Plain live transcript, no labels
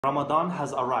Ramadan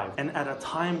has arrived, and at a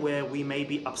time where we may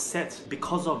be upset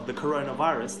because of the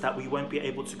coronavirus that we won't be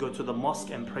able to go to the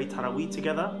mosque and pray Taraweeh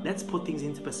together, let's put things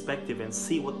into perspective and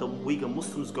see what the Uyghur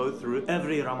Muslims go through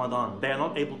every Ramadan. They are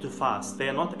not able to fast, they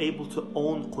are not able to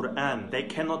own Quran, they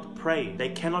cannot pray, they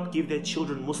cannot give their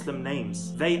children Muslim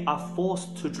names. They are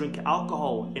forced to drink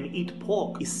alcohol and eat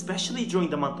pork, especially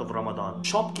during the month of Ramadan.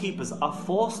 Shopkeepers are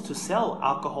forced to sell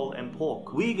alcohol and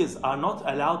pork. Uyghurs are not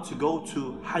allowed to go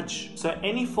to Hajj. So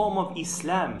any form of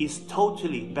Islam is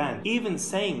totally banned. Even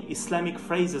saying Islamic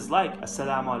phrases like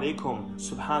Assalamu alaikum,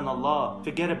 Subhanallah,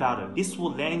 forget about it. This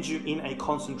will land you in a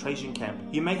concentration camp.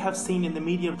 You may have seen in the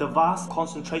media the vast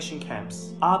concentration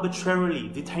camps arbitrarily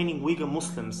detaining Uyghur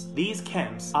Muslims. These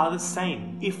camps are the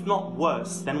same, if not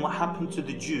worse, than what happened to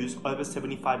the Jews over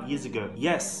 75 years ago.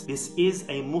 Yes, this is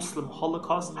a Muslim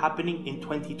Holocaust happening in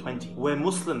 2020, where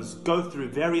Muslims go through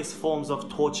various forms of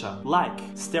torture like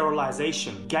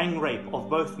sterilization, gang rape of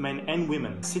both men and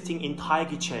women, sitting in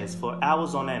tiger chairs for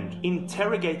hours on end,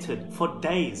 interrogated for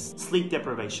days, sleep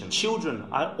deprivation. Children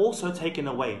are also taken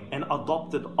away and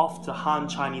adopted off to Han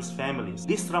Chinese families.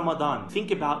 This Ramadan,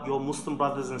 think about your Muslim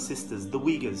brothers and sisters, the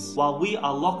Uyghurs. While we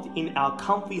are locked in our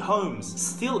comfy homes,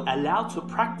 still allowed to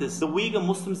practice, the Uyghur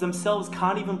Muslims themselves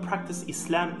can't even practice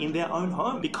Islam in their own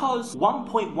home because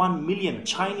 1.1 million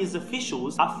Chinese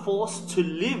officials are forced to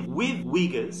live with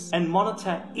Uyghurs and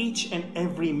monitor each and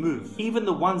every move. Even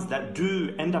the ones that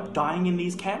do end up dying in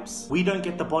these camps, we don't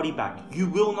get the body back. You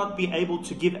will not be able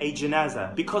to give a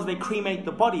janazah because they cremate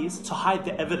the bodies to hide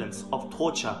the evidence of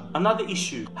torture. Another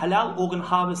issue, halal organ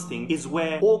harvesting, is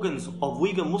where organs of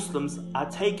Uyghur Muslims are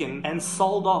taken and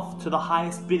sold off to the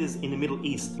highest bidders in the Middle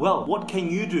East. Well, what can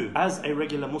you do as a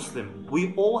regular Muslim?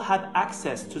 We all have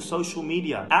access to social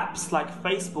media. Apps like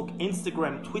Facebook,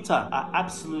 Instagram, Twitter are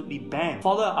absolutely banned.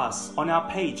 Follow us on our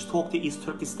page, Talk to East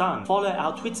Turkistan. Follow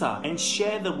our Twitter and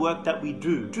share the work that we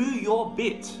do. Do your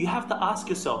bit. You have to ask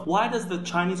yourself, why does the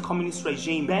Chinese Communist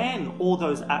regime ban all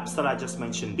those apps that I just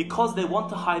mentioned? Because they want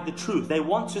to hide the truth. They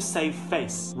want to save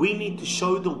face. We need to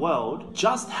show the world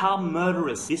just how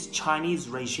murderous this Chinese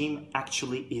regime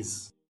actually is.